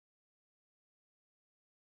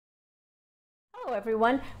Hello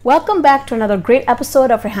everyone, welcome back to another great episode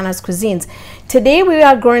of Raihana's Cuisines. Today we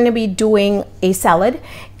are going to be doing a salad,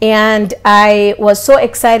 and I was so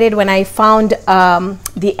excited when I found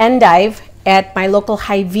the endive at my local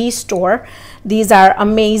Hy-Vee store. These are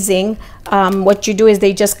amazing. What you do is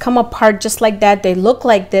they just come apart just like that. They look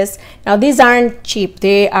like this. Now these aren't cheap,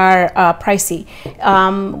 they are pricey.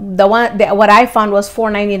 What I found was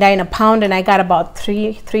 $4.99 a pound, and I got about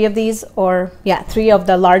three of these, or yeah, 3 of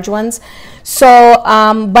the large ones. So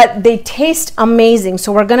but they taste amazing,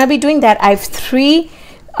 so we're gonna be doing that. I have 3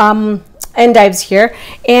 endives here,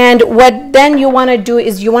 and what then you want to do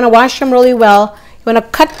is you want to wash them really well. You want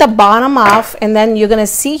to cut the bottom off, and then you're going to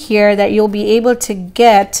see here that you'll be able to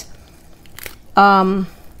get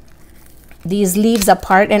these leaves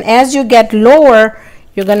apart. And as you get lower,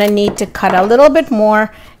 you're going to need to cut a little bit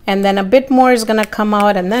more, and then a bit more is going to come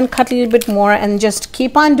out, and then cut a little bit more, and just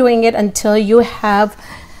keep on doing it until you have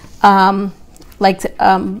like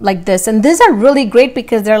this. And these are really great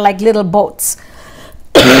because they're like little boats.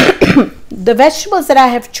 The vegetables that I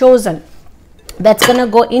have chosen that's going to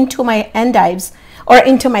go into my endives or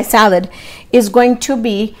into my salad is going to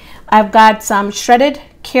be, I've got some shredded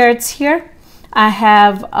carrots here. I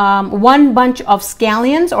have 1 bunch of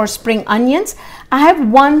scallions or spring onions. I have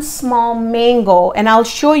 1 small mango, and I'll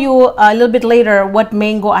show you a little bit later what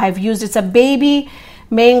mango I have used. It's a baby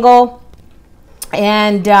mango,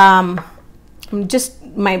 and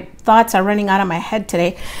my thoughts are running out of my head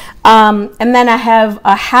today. And then I have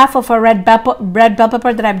a half of a red bell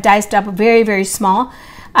pepper that I've diced up very, very small.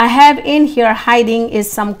 I have in here hiding is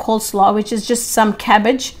some coleslaw, which is just some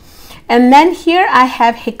cabbage. And then here I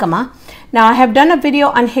have jicama. Now I have done a video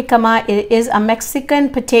on jicama. It is a Mexican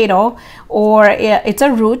potato, or it's a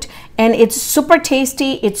root, and it's super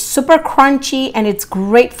tasty, it's super crunchy, and it's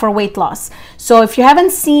great for weight loss. So if you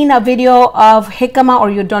haven't seen a video of jicama, or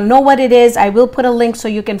you don't know what it is, I will put a link so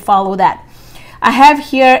you can follow that. I have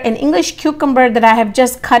here an English cucumber that I have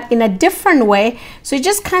just cut in a different way, so it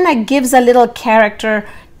just kind of gives a little character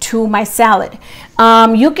to my salad.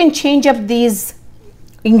 You can change up these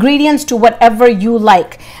ingredients to whatever you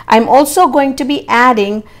like. I'm also going to be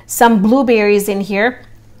adding some blueberries in here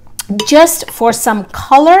just for some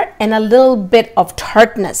color and a little bit of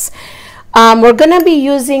tartness. We're going to be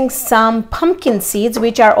using some pumpkin seeds,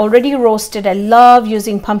 which are already roasted. I love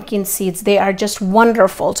using pumpkin seeds. They are just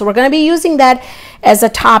wonderful. So we're going to be using that as a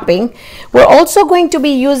topping. We're also going to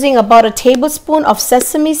be using about a tablespoon of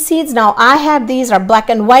sesame seeds. Now I have these are black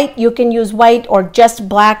and white. You can use white or just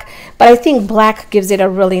black, but I think black gives it a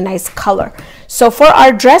really nice color. So for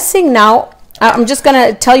our dressing now, I'm just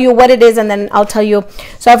going to tell you what it is, and then I'll tell you.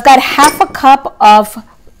 So I've got half a cup of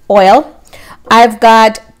oil. I've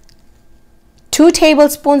got 2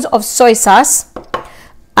 tablespoons of soy sauce.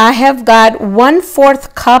 I have got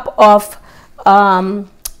 1/4 cup of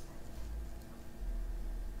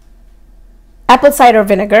apple cider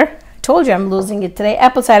vinegar. I told you I'm losing it today.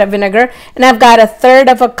 Apple cider vinegar. And I've got 1/3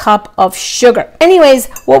 of a cup of sugar. Anyways,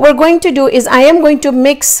 what we're going to do is I am going to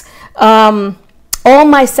mix all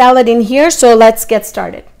my salad in here. So let's get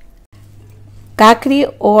started. Kakri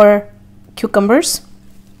or cucumbers,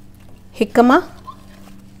 jicama,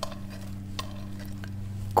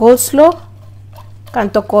 coleslaw,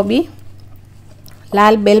 kanto kobi,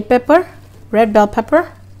 lal bell pepper, red bell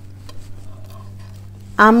pepper,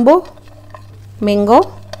 ambo,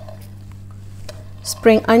 mango,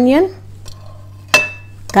 spring onion,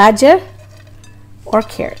 gajar or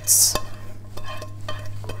carrots.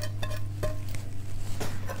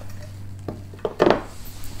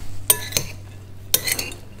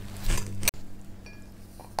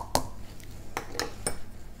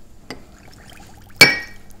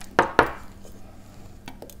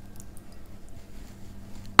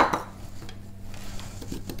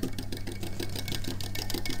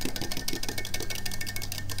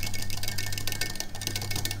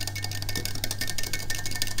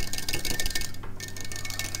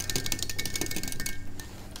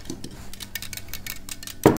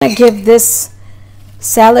 Give this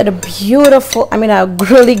salad a beautiful, a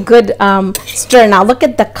really good stir. Now look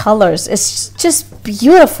at the colors. It's just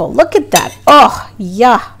beautiful. Look at that. Oh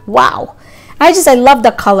yeah, wow. I love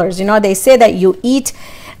the colors. You know, they say that you eat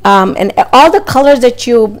and all the colors that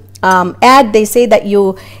you add, they say that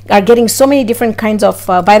you are getting so many different kinds of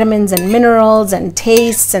vitamins and minerals and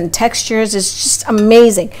tastes and textures. It's just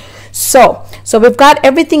amazing. So we've got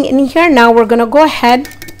everything in here. Now we're gonna go ahead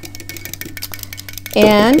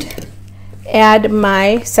and add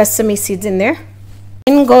my sesame seeds in there.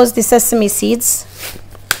 In goes the sesame seeds.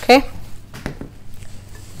 Okay,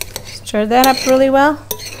 stir that up really well.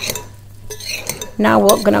 Now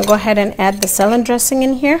we're gonna go ahead and add the salad dressing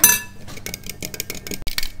in here.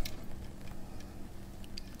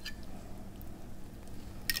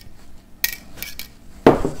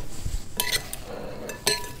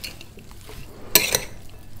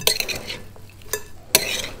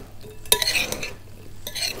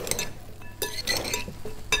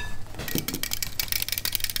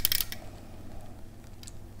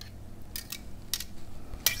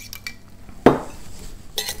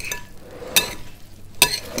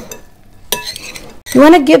 You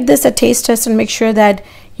want to give this a taste test and make sure that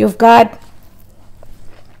you've got,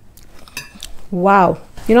 wow,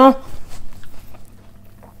 you know,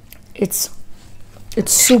 it's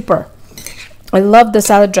super. I love the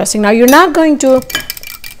salad dressing. Now you're not going to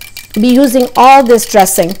be using all this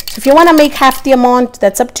dressing. So if you want to make half the amount,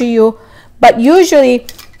 that's up to you. But usually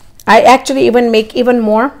I actually even make even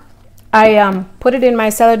more. I put it in my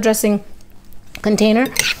salad dressing container,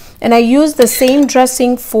 and I use the same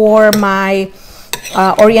dressing for my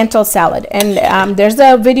oriental salad. And there's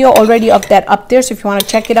a video already of that up there, so if you want to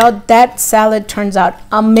check it out, that salad turns out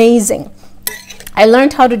amazing. I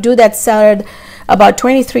learned how to do that salad about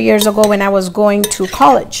 23 years ago when I was going to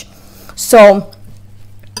college. So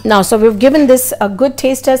now, so we've given this a good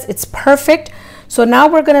taste test. It's perfect. So now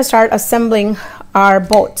we're going to start assembling our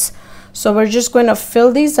boats. So we're just going to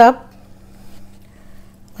fill these up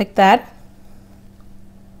like that.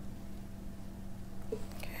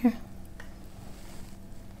 Okay.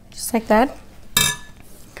 Just like that.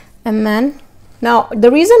 And then, now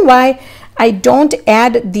the reason why I don't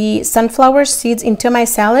add the sunflower seeds into my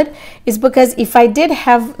salad is because if I did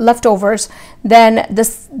have leftovers, then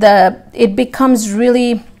it becomes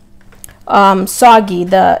really soggy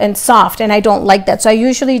and soft, and I don't like that. So I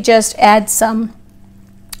usually just add some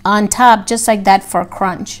on top just like that for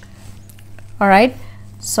crunch. All right,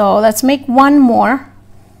 so let's make one more.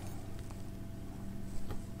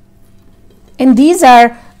 And these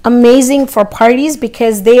are amazing for parties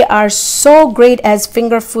because they are so great as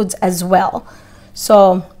finger foods as well.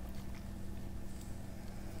 So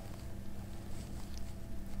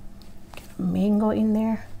get a mango in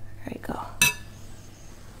there. There you go.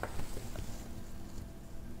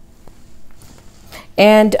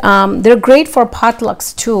 And they're great for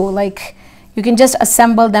potlucks too. Like, you can just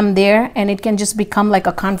assemble them there and it can just become like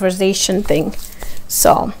a conversation thing.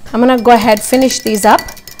 So I'm gonna go ahead, finish these up,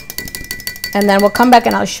 and then we'll come back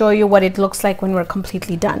and I'll show you what it looks like when we're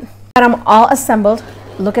completely done. And I'm all assembled.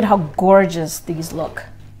 Look at how gorgeous these look.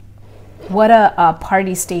 What a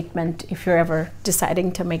party statement if you're ever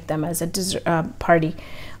deciding to make them as a dessert, party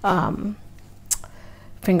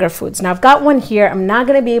finger foods. Now I've got one here. I'm not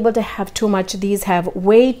going to be able to have too much. These have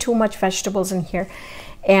way too much vegetables in here,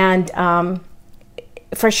 and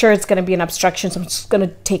for sure it's going to be an obstruction, so I'm just going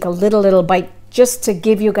to take a little bite just to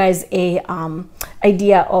give you guys a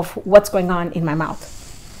idea of what's going on in my mouth.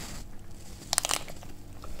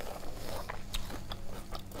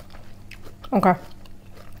 Okay.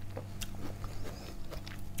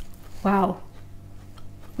 Wow.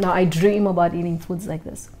 Now I dream about eating foods like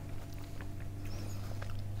this.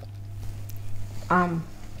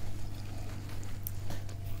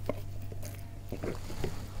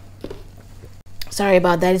 Sorry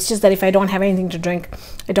about that. It's just that if I don't have anything to drink,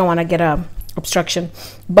 I don't want to get a obstruction.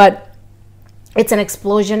 But it's an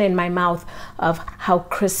explosion in my mouth of how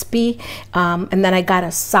crispy. And then I got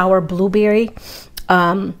a sour blueberry.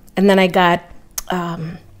 And then I got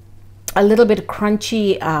a little bit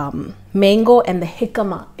crunchy mango, and the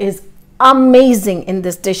jicama is amazing in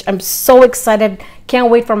this dish. I'm so excited.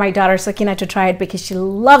 Can't wait for my daughter Sakina to try it because she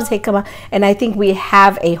loves jicama, and I think we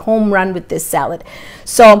have a home run with this salad.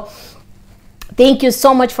 So thank you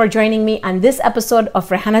so much for joining me on this episode of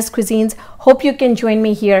Raihana's Cuisines. Hope you can join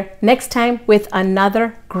me here next time with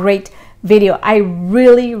another great video. I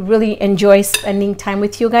really enjoy spending time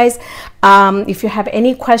with you guys. If you have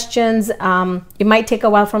any questions, it might take a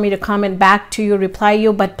while for me to comment back to you, reply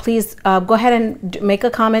you, but please go ahead and make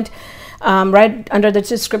a comment right under the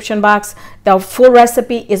description box. The full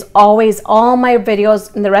recipe is always, all my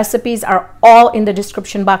videos and the recipes are all in the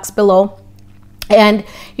description box below. And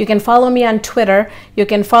you can follow me on Twitter. You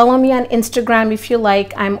can follow me on Instagram if you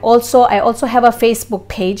like. I also have a Facebook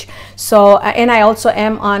page. So, and I also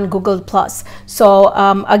am on Google+. So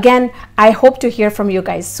again, I hope to hear from you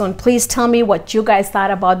guys soon. Please tell me what you guys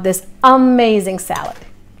thought about this amazing salad.